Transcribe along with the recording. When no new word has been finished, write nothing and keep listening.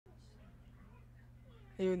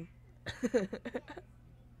Ayun.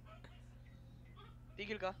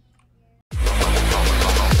 Tigil ka.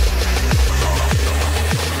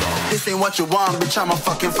 This ain't what you want, bitch, I'm a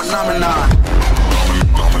fucking phenomenon.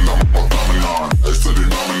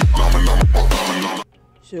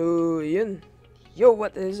 So, yun. Yo,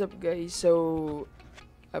 what is up guys? So,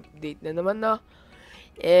 update na naman na.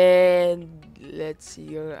 And, let's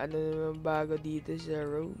see yung ano naman bago dito sa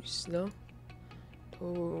Rose, no?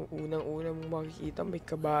 So, unang-una mong makikita, may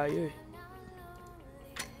kabayo eh.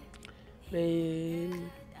 Mail.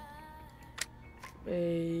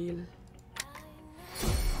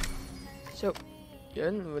 So,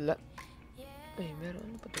 yun, wala. Ay, meron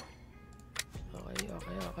ano pa to?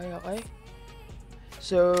 Okay.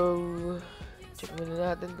 So, check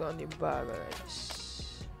muna natin kung ano yung bago, guys.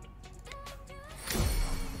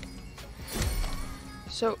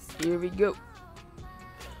 So, here we go.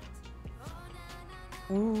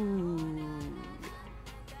 Ooh.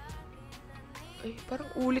 Ay,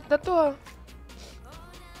 parang ulit na to ah.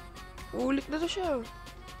 Ulit na to siya.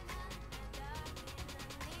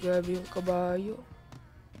 Grabe yung kabayo.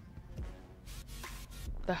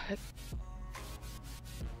 The heck?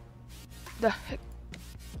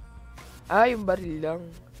 Ah, yung baril lang.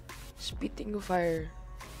 Spitting of fire.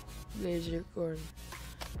 Blazer corn.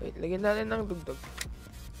 Wait, lagyan natin ng dugdog.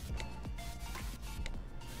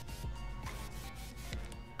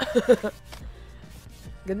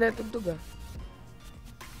 Ganda yung tugtog ah.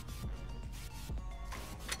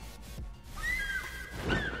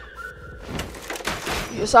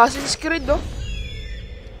 Yung Assassin's Creed oh.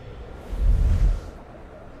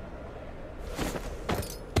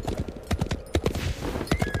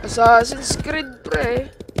 Assassin's Creed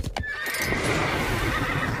pre.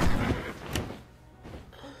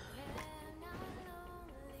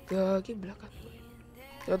 Gagi, black and white.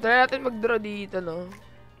 So, try natin mag-draw dito, no?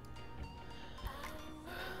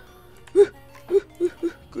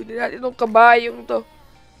 Kunin natin itong kabayong to.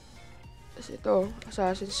 Tapos ito,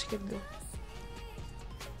 Assassin's Creed, no?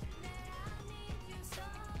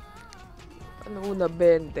 Ano una,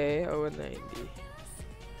 20 o 190?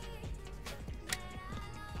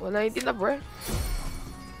 190 na, bro.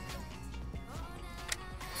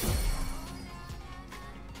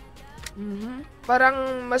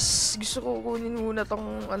 Parang mas gusto ko kunin muna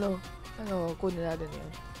tong kunin natin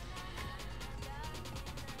yan.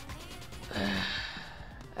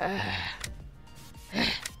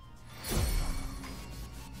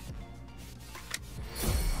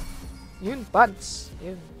 Yun, pants.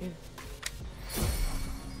 Yun.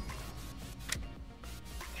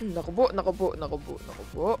 Naku po.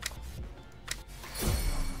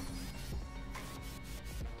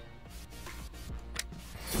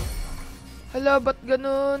 Hala, ba't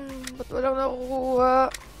ganun? Ba't walang nakukuha?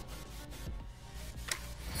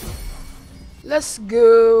 Let's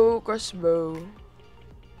go, crossbow.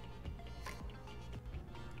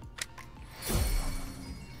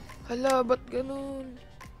 Hala, ba't ganun?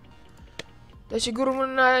 Dahil siguro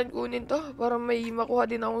muna natin kunin to para may makuha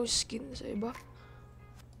din akong skin sa iba.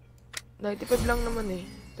 95 lang naman eh.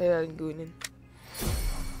 Tayo natin kunin.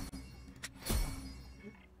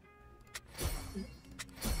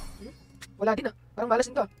 Wala din ah. Parang malas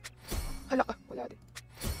din to ah. Hala ka. Wala din.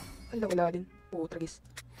 Hala, wala din. Oo, tragis.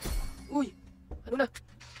 Uy. Ano na?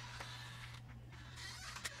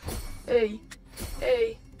 Hey.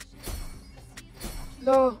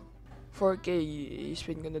 Lo. 4K.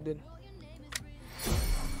 I-spin ko na dun.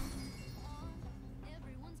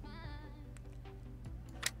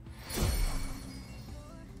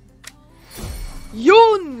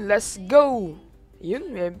 Yun! Let's go!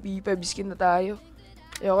 Yun, may MP5 skin na tayo.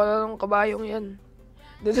 Ayoko na ng kabayong yan.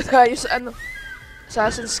 Dito tayo sa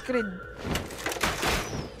Assassin's Creed.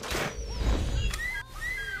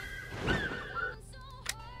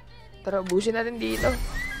 Tara, ubusin natin dito.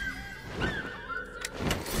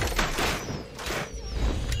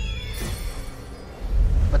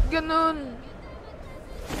 Ba't ganun?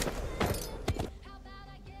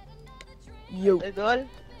 Yo. Idol.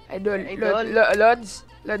 Lods.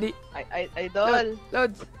 Lodi. Idol.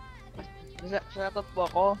 Lods. Shoutout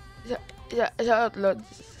po ako. Shoutout, Lods.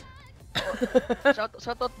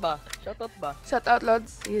 Shoutout ba? Shoutout,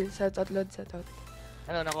 Lods. Sige, shoutout, Lods. Shoutout.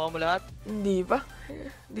 Ano, nakuha mo lahat? Hindi pa.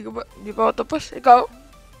 Hindi pa ako tapos. Ikaw?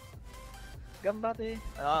 Gambate.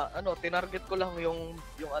 Tinarget ko lang yung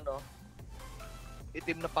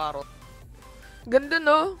itim na parrot. Ganda,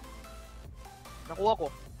 no? Nakuha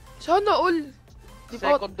ko. Sana all.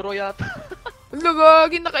 Second draw yata. Wala,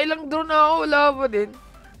 gagi. Nakailang draw na ako. Wala pa din.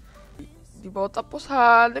 Di pa ako tapos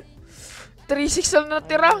hanip. 3-6 lang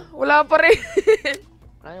natira. Wala pa rin.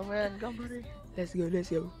 Kaya mo yan. Gambate. Let's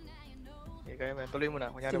go. Okay, kaya man. Tuloy mo na.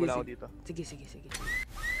 Kunyari Sige, wala ako sige. dito. Sige, sige, sige.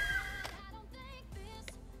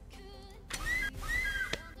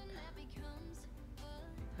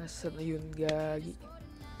 Nasaan na yun, gagi?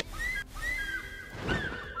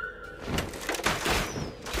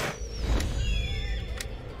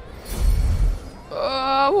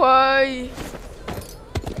 Why?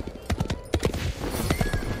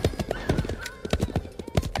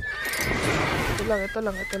 Ito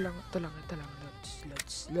lang.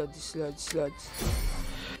 Lods.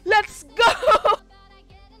 Let's go!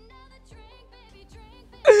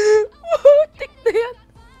 Putik na yan.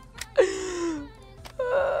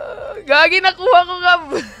 Gagi, nakuha ko, Gab.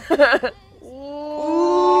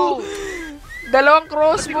 Ooh! Dalawang Hindi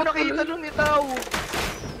crossbow. ko nakita lumitaw.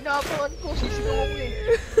 Inaabangan ko. Sisigaw ako eh.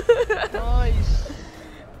 Nice.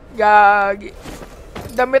 Gagi.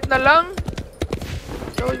 Damit na lang.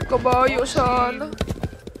 Yung kabayo sana.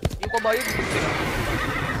 Yung kabayo.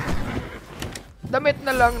 Damit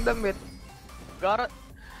na lang, damit.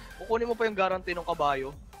 Kukunin mo pa yung guarantee ng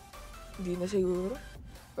kabayo. Hindi na siguro.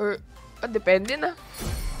 Or, depende na.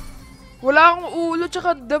 Wala akong ulo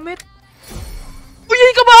tsaka damit. Uy,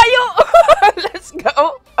 yung kabayo! Let's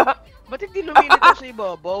go! Ba't hindi lumilitaw sa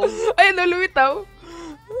ibabaw? Ayun, lumitaw.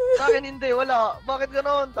 Sa akin hindi, wala. Bakit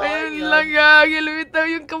ganoon? Ayun lang, gagi, lumitaw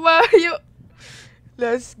yung kabayo.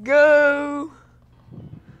 Let's go!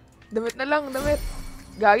 Damit na lang, damit.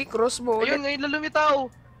 Gagi, crossbow ulit. Ayun, ngayon lang lumitaw.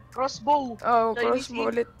 Crossbow. Oh, Chinese crossbow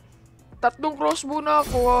ink. ulit. 3 crossbow na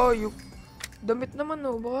ako, ayup. Damit naman,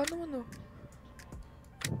 oh. Baka naman, oh.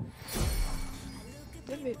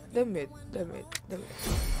 Damit.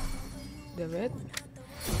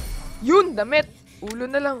 Yun, damit. Ulo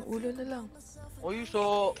na lang. Oy,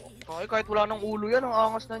 so... Okay, kahit wala ng ulo yan, ang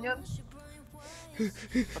angas na niyan.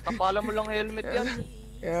 Patapalan mo lang helmet yan.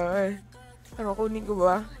 Yan. Ano, kunin ko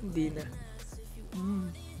ba? Hindi na.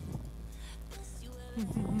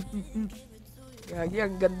 Gagi,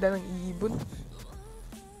 ang ganda ng ibon.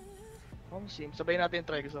 Sim, sabay natin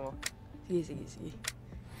try, gusto mo? Sige.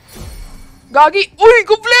 Gagi! Uy!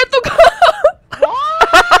 Kompleto ka!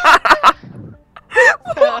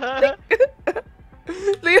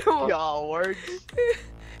 Tingnan mo. Cowards.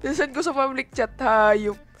 Nasaan ko sa public chat,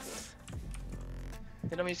 hayop.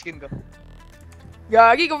 Yan ang skin ko.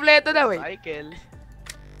 Gagi, kompleto na, wey. Cycle.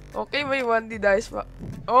 Okay, may 1D dice pa.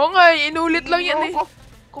 Oo nga, inulit lang yan eh.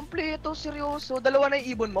 Kompleto, seryoso. Dalawa na yung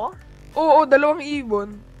ibon mo? Oo, 2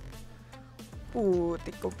 ibon.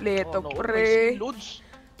 Putik, kompleto, Oh, no. pre. May skin loads.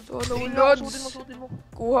 So, no Tingnan mo, loads. suotin mo.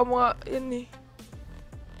 Kuha mo nga, yan eh.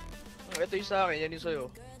 Ito yung sa akin, yan yung sa'yo.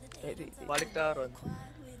 Balik taron.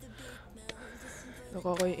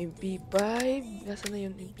 Nakuha ko yung MP5. Nasaan na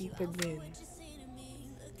yung MP5 na yun?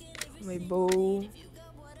 May bow.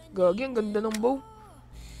 Gagi, ang ganda ng bow.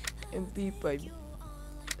 MP5.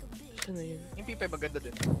 Saan na yun? Yung P5 maganda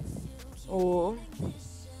din. Oo.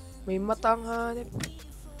 May matang hanip.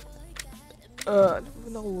 Ano ba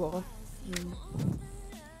nakuha ko?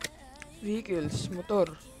 Vehicles,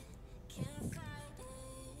 motor.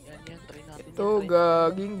 Yan, try natin. Ito,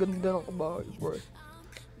 gaging ganda ng kabayo, bro.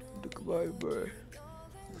 Ganda kabayo, bro.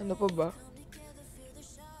 Ano pa ba?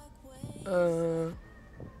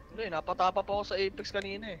 Hindi, napatapa pa ako sa Apex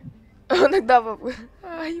kanina eh. Nagdapa pa.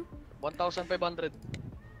 Ayun. 1,500.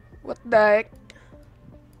 What the heck?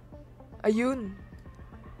 Ayun.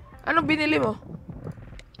 Anong binili mo?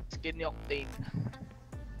 Skin ni Octane.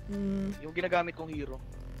 Hmm, Yung ginagamit kong hero.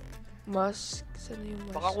 mask. Saan yung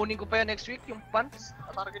mask? Baka kunin ko pa yan next week, yung pants.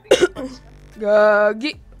 Targeting yung pants.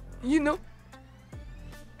 Gagi. You know.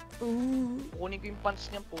 Ooh. Kunin ko yung pants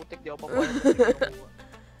niyan, putik. Di ako papayag.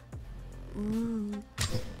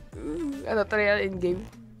 Ano, try yan in-game?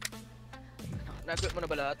 Nag-quit mo na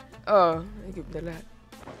ba lahat? Oo, nag-give na lahat.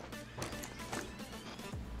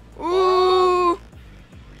 Ooh!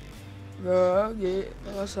 Gagi.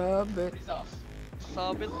 Nakasabit.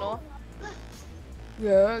 Sabit, no?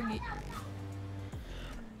 Gagi.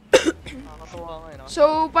 Nakakatawa nga yun.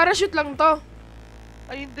 So, parachute lang to.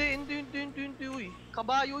 Ay, hindi, uy.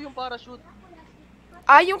 Kabayo yung parachute.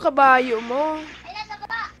 Yung kabayo mo.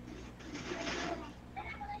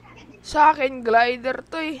 Sa akin, glider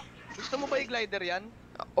to eh. Gusto mo ba i-glider yan?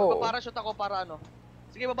 Oo. Parachute ako para ano?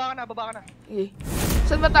 Sige, baba ka na. Sige.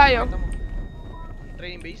 Saan ba tayo? Ito mo.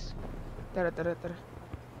 Training base. Tara.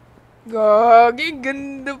 Gagi,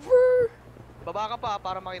 ganda po. Baba ka pa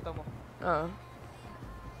para makita mo. Oo.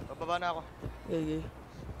 Bababa na ako. Sige.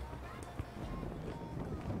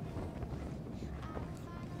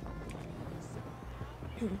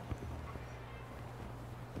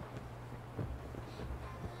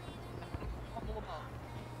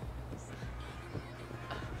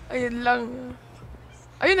 Ayun lang.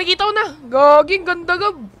 Ayun, nakita ko na. Gaging, ganda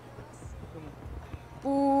gab.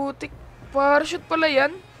 Putik. Parachute pala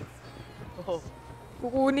yan. Oh.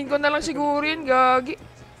 Kukunin ko na lang siguro yan, gagi.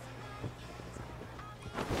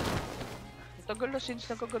 Tagal na since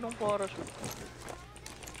nagkaganong parachute.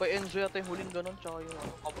 Kay Enzo yata yung huling ganon, tsaka yung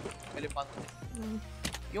elepante.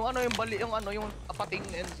 Yung ano, yung bali, yung ano, yung apating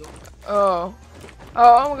Enzo. Oo.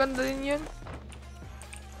 Oo, maganda din yun.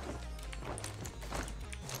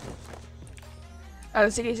 Ah,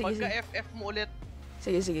 sige, sige, Pagka sige. FF mo ulit.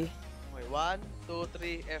 Sige, sige. Okay, 1, 2,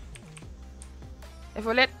 3, F. F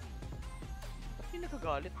ulit. Ba't hindi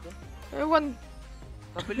nakagalit doon? Ewan.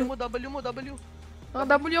 W mo, W mo, W.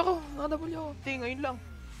 Naka-W ako. Naka-W ako. Hindi, ngayon lang.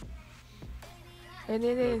 Ayun,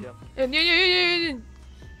 ayun, ayun. Ayun, yun, yun, yun, yun, yun.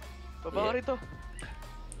 Baba ka rito.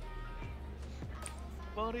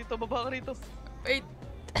 Baba ka rito, baba ka rito. Wait.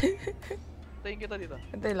 Tayin kita dito.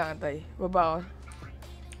 Antay lang, antay. Baba ako.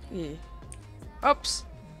 Okay. Oops.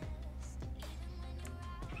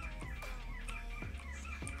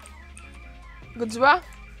 Goods ba?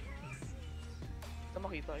 Saan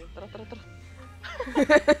makita yun? Tara, tara, tara.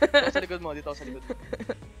 Dito ako sa likod mo, dito ako sa likod mo.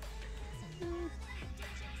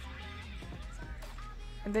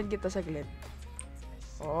 Andan kita saglit.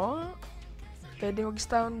 Oh. Pwede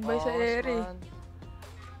mag-standby sa area. Man.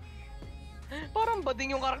 Parang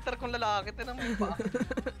bading yung karakter kong lalaki. Tinang mo pa.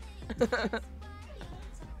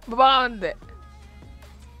 Baba ka hindi.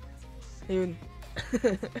 Ayun.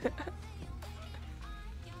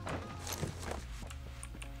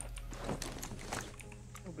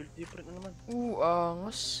 Oh, build different na naman.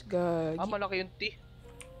 Angas. Gagi. Ah, malaki yung T.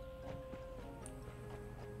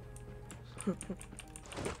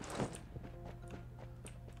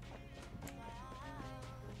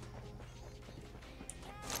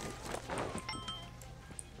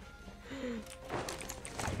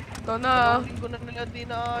 Ito na. Ang linggo na nila di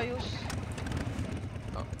naayos.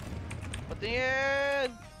 Patingin!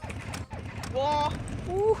 Wow!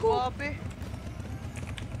 Grabe!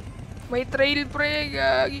 May trail pre.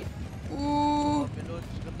 Gagi. Grabe,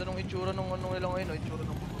 Lods. Ganda nung itsura nung ano nila ngayon, itsura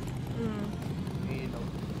nung ilaw.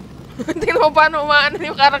 Tingnan mo paano umaano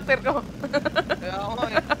yung karakter ko. Kaya ako nga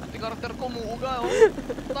eh. Yung karakter ko umuuga oh.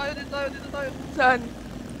 Dito tayo. Saan?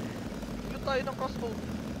 Loot tayo ng crossbow.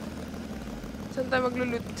 Saan tayo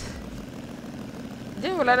magluluot?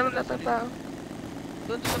 Diyan, wala naman natatao.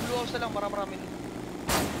 Doon sa blue house na lang, marami.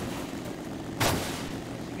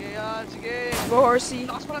 Sige yan, sige. Go horsey.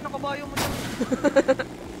 Lakas pala ng kabayo mo dyan.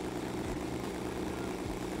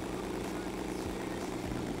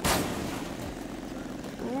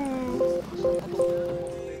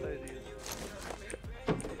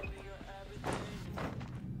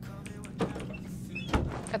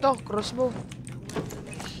 Eto, crossbow.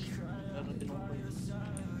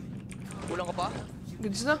 Kulang ka pa?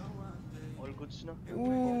 Goods na. All goods na.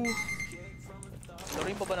 Ooh.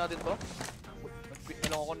 Laruin pa ba natin to? Nag-quit na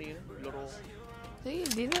lang ako kanina. Laro ko. Sige,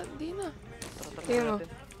 di na. Tara, Tingnan mo. natin.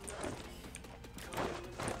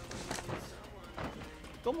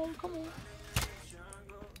 Come on.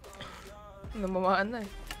 Namamaan na eh.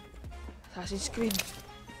 Assassin's Creed.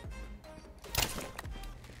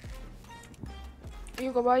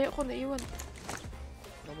 Yung kabayo ko naiwan.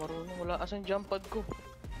 Namarunong, wala. Asan jump pad ko?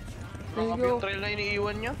 There you Nakakap go. yung trail na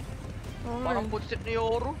iniiwan niya. Oo nga Parang eh. footstep ni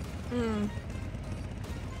Oro.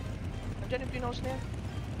 Nandiyan yung pinhouse na yan.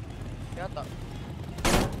 Yata.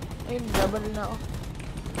 Ayun, babal na ako.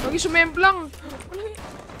 Lagi sumemplang.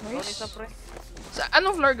 Nice. Isa pre. Sa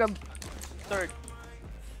anong floor, Gab? Third.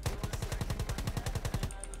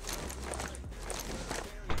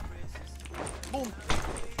 Boom!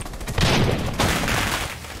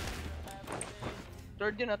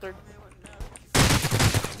 Third yun third.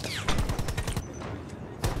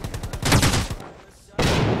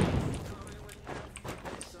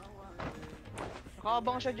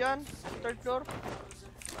 Nakaabang siya dyan. Third floor.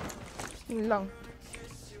 Yun lang.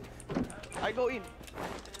 I go in.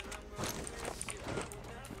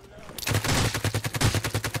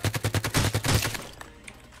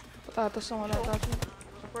 Patatas na wala tayo.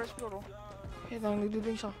 Sa first floor oh. Eh, lang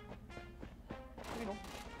nagduding siya. Yun oh.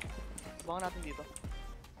 Abangan natin dito.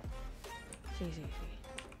 Sige.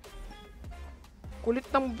 Kulit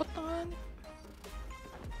ng bot na nga.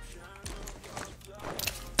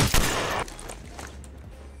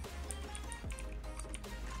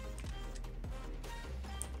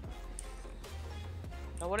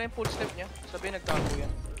 Nawala yung full step niya. Sabihin nagtago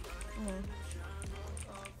yan.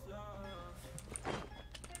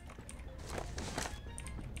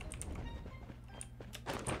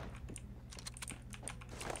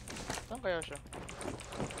 Saan kaya siya?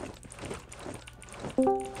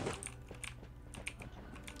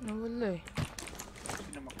 Nawala eh.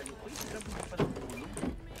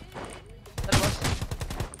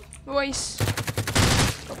 Twice.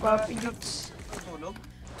 Papapi Jutes. Tulog?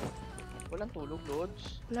 Walang tulog,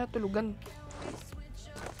 Lods. Wala tulugan.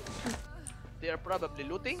 They are probably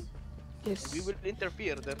looting. Yes. We will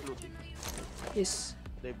interfere their looting. Yes.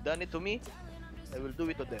 They've done it to me. I will do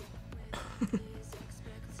it to them.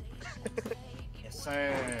 Yes,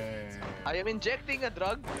 sir. I am injecting a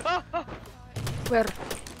drug. Where?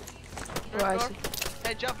 Oh, I see.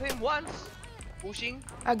 I jump him once. Pushing.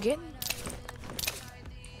 Again?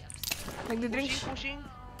 Nagdi-drink siya. Pushing.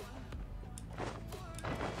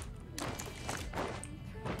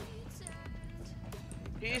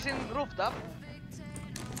 He is in rooftop.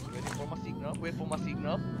 Waiting for my signal. Wait for my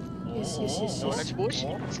signal. Yes, yes, yes, So yes. let's push.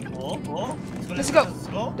 Let's go. Let's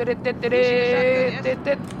go.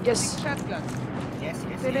 Yes. Shotgun. Yes,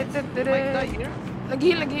 yes, Might die Yes. here.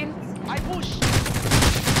 Nag-heal. I push.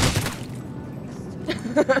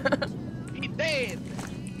 He dead.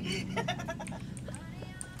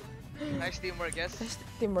 Nice teamwork, yes. Nice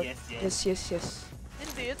teamwork. Yes, yes. Yes.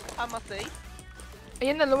 Indeed, I must say.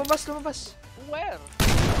 Ayan na, lumabas. Where?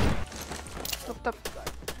 Top.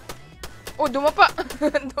 Oh, dumapa.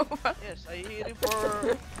 Dumapa. Yes, I hear you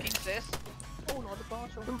for Princess. Oh, no, the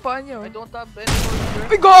paso. Yung paa niya. I don't have any more here.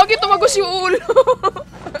 Ay, gagi, tumagos yung ulo.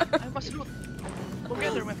 I must loot.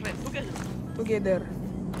 Together, my friend. Together.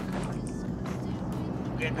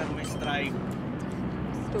 Together we strive.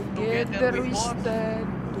 Together we we fought. stand.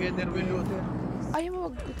 Together we loot. Ayaw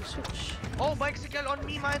mo mag-switch. Oh, bicycle on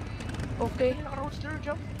me, man. Okay. Naka-roadster,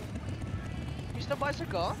 jump. Mr.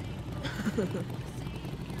 Bicycle?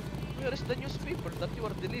 Where is the newspaper that you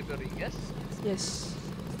are delivering, yes? Yes.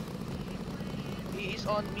 He is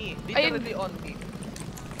on me. Ayun. Literally on me.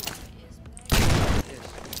 Yes.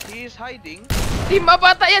 He is hiding. Di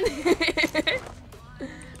mabata yan.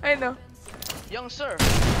 I know. Young sir,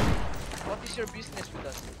 what is your business with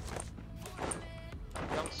us?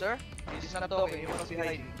 Young sir, this is not talking. You must be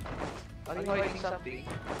hiding. Are you hiding something?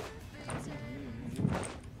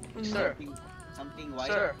 Sir. Something white.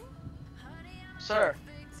 Sir.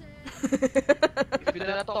 If you do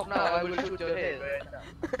not talk now, I will shoot your head right now.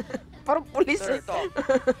 Parang pulis Sir, eh. talk.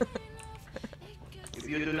 If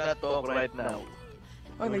you do not talk right now,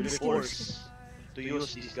 Oh, you will be nag-skills. forced to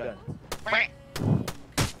use this gun.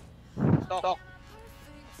 Talk.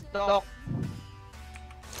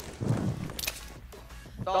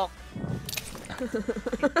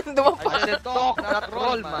 Dumapa. I said talk, not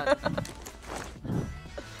roll, man.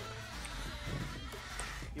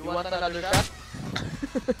 You want another shot?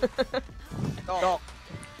 Talk.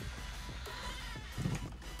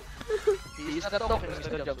 He is not talking,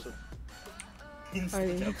 Mr. JamSuit.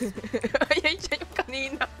 Ay. Ay, siya yung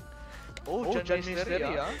kanina. Oh, John Mystery,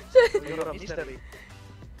 ah. You're a mystery.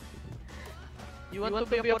 You want to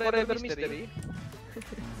be a forever mystery?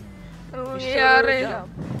 Ano Mr. nangyayari?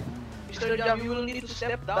 Jam. Mr. Jam, you will need to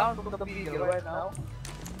step down from the vehicle right now.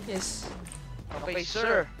 Yes. Okay,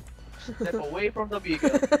 sir. Step away from the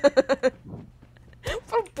vehicle.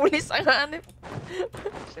 Parang pulis ang hanip.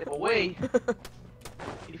 Step away.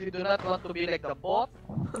 If you do not want to be like the bot.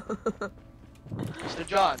 Mr.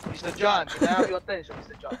 John, can I have your attention,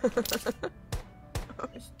 Mr. John?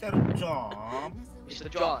 Mr. John. Mr.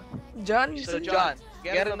 John. John? Mr. John,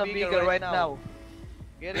 get in the vehicle right now.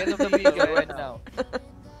 Get in the vehicle right now.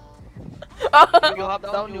 If you hop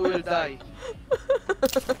down, you will die.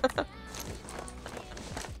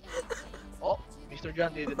 Oh, Mr.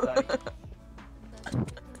 John didn't die.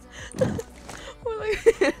 Wala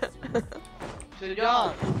Mr.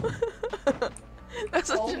 John!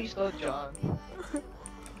 Nasaan Oh, siya? Mr. John.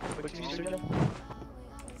 Wait, si Mr. John.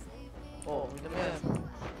 Oh, ito na yan.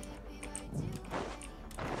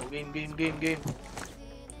 Oh, game.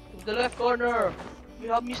 In the left corner,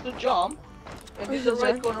 we have Mr. John. And in the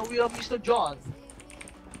right corner, we have Mr. John.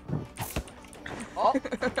 Oh!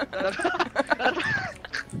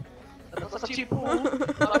 That's a cheap fool.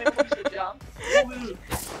 Marami po Mr. John. Who will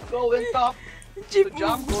go and top Jeep Mr.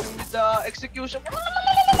 John going with the execution.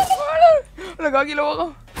 Wala, gagilaw ako.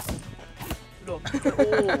 Look.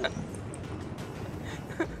 Oh.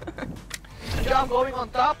 Mr. John going on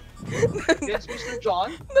top against Mr.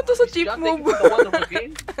 John. Nato sa Mr. cheap John move. taking the one of the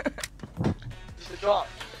game. Mr. John,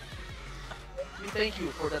 we thank you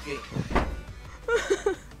for that game.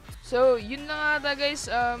 So, yun na nga guys.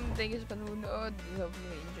 Thank you sa panonood. Hope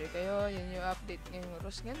na-enjoy kayo. Yun yung update ngayong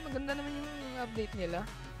Ross. Ngayon, maganda naman yung update nila.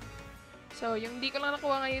 So, yung hindi ko lang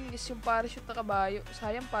nakuha ngayon is yung parachute na kabayo.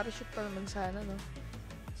 Sayang, parachute pa naman sana, no?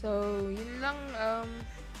 So, yun lang.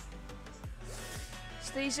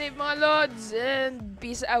 Stay safe mga lods and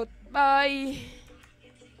peace out. Bye!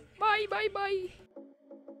 Bye!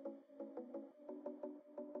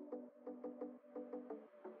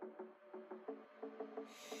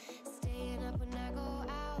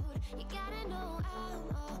 You gotta know